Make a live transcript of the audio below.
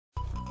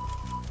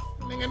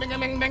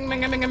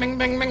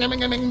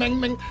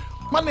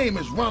My name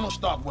is Ronald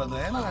Starkweather,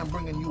 and I am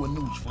bringing you a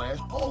news flash.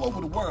 All over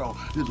the world,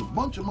 there's a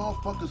bunch of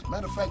motherfuckers.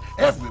 Matter of fact,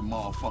 every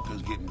motherfucker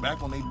is getting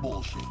back on their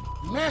bullshit.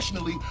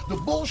 Nationally, the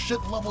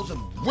bullshit levels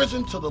have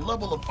risen to the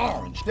level of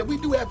orange. That we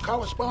do have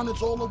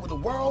correspondents all over the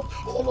world,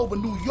 all over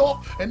New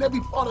York, and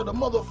every part of the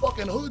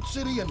motherfucking hood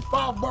city and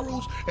 5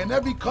 boroughs, and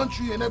every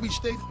country and every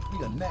state.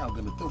 We are now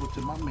going to throw it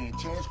to my man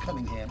Chaz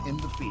Cunningham in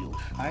the field,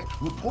 all right?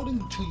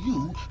 Reporting to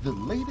you the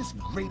latest,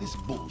 greatest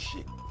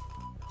bullshit.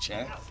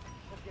 Chaz?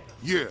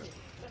 Yeah.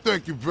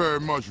 Thank you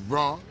very much,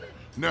 Ron.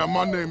 Now,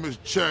 my name is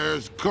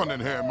Chaz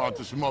Cunningham out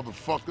this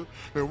motherfucker,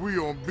 and we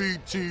on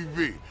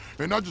BTV.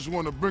 And I just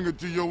want to bring it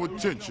to your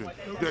attention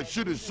that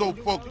shit is so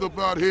fucked up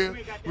out here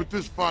with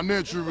this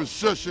financial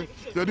recession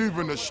that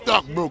even the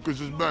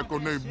stockbrokers is back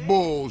on their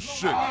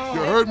bullshit.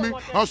 You heard me?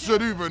 I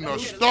said even the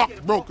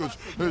stockbrokers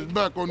is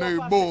back on their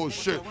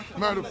bullshit.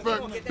 Matter of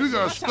fact, you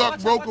got a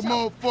stockbroker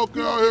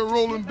motherfucker out here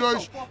rolling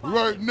dice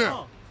right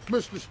now.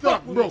 Mr.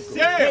 Stockbroker.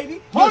 Yeah.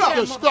 Hold Mr.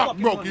 up.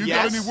 Stockbroker, you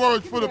got any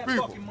words for the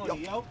people?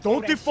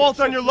 Don't default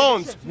on your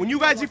loans. When you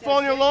guys default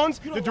on your loans,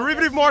 the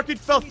derivative market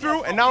fell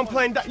through, and now I'm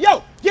playing.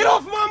 Yo, get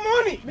off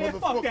my money! Man,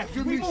 fuck that.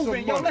 Give me some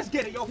money. Yo, let's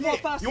get it. Yo, 4,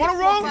 5, 6. You wanna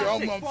roll?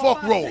 Yeah,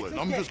 fuck rolling.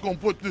 I'm just gonna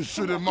put this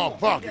shit in my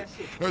pocket.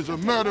 As a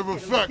matter of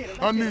fact,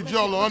 I need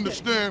y'all to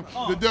understand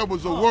that there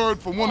was a word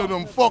from one of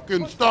them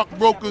fucking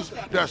stockbrokers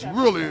that's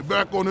really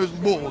back on his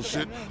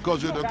bullshit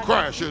because of the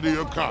crash of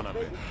the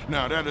economy.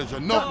 Now, that is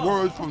enough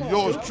words from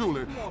yours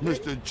truly,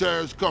 Mr.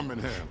 Chaz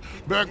Cunningham.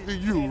 Back to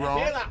you,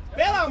 Ron.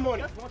 Bail out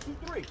money. 1, 2,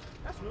 3.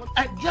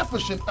 At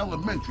Jefferson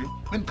Elementary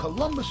in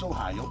Columbus,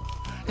 Ohio,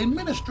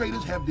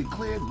 administrators have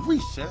declared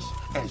recess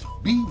as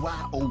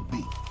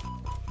BYOB.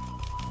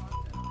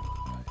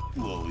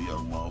 Whoa,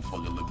 young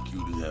motherfucker look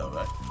cute as hell,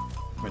 right?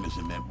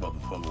 Finishing that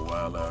motherfucker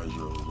Wild Irish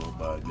Rose all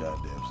by a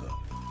goddamn self.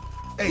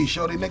 Hey,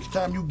 shorty, next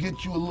time you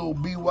get you a little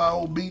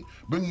BYOB,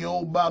 bring your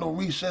old bottle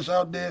recess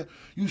out there,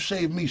 you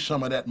save me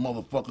some of that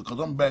motherfucker, because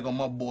I'm back on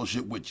my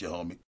bullshit with you,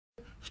 homie.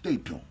 Stay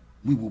tuned.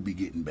 We will be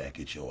getting back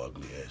at your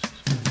ugly asses.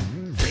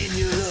 When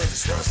your love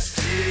is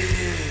rusted,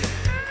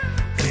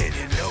 and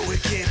you know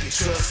it can't be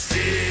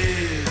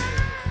trusted,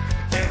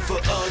 and for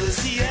others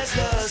he has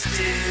lusted,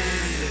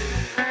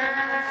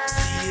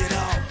 see it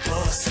all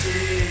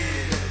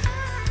busted,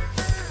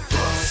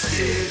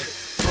 busted,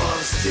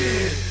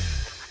 busted.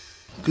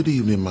 Good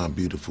evening, my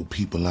beautiful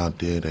people out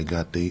there that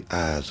got their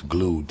eyes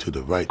glued to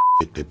the right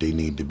shit that they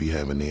need to be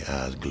having their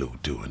eyes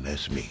glued to, and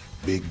that's me,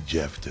 Big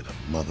Jeff to the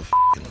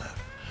motherfucking left.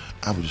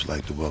 I would just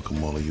like to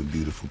welcome all of you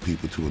beautiful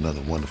people to another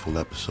wonderful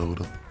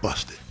episode of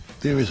Busted.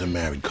 There is a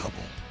married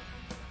couple.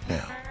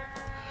 Now,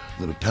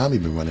 little Tommy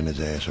been running his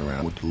ass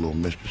around with the little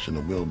mistress in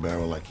the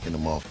wheelbarrow like he in a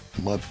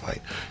motherfucking mud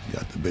fight. You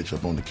got the bitch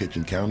up on the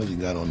kitchen counters, you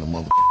got her on the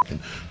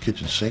motherfucking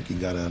kitchen sink, you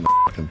got her on the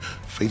fucking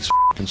face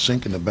fucking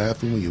sink in the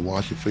bathroom where you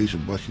wash your face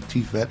and brush your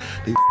teeth at.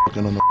 They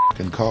fucking on the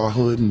fucking car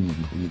hood and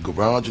the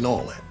garage and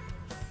all that.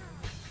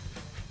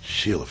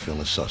 Sheila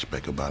feeling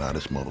suspect about how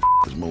this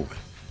motherfucker's moving.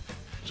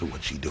 So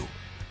what she do?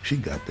 She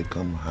got to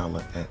come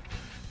holler at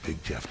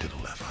Big Jeff to the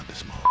left out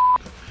this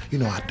motherfucker. You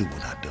know, I do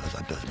what I does.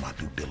 I does my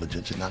due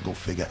diligence and I go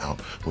figure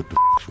out what the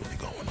f***'s really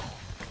going on.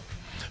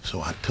 So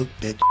I took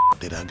that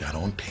that I got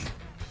on tape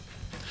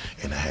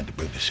and I had to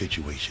bring the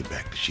situation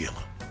back to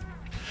Sheila.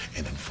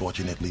 And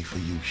unfortunately for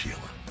you,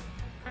 Sheila,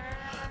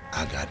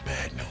 I got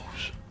bad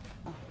news.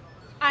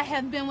 I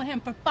have been with him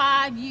for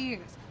 5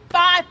 years.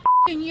 5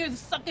 f***ing years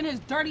sucking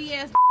his dirty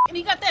ass and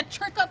he got that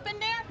trick up in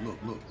there?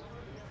 Look.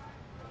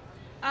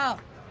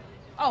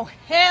 Oh,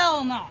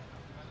 hell no.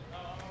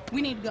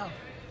 We need to go.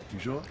 You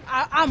sure?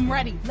 I'm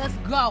ready. Let's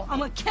go. I'm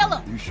gonna kill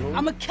him. You sure?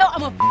 I'm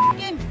gonna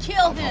f***ing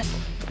kill him.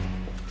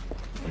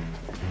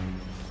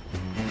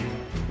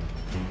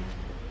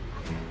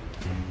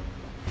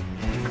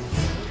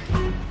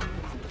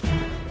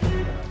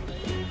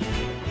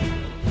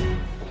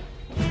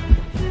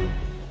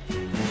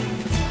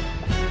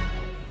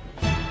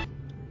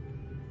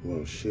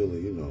 Well, Sheila,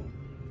 you know,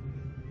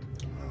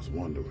 I was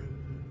wondering,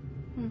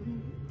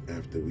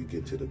 after we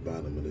get to the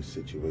bottom of this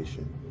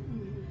situation,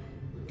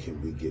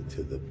 can we get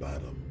to the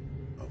bottom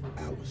of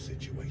our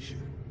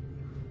situation?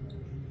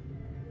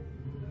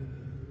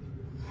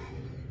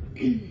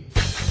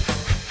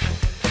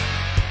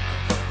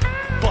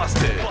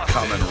 Busted,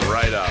 coming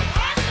right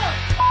up.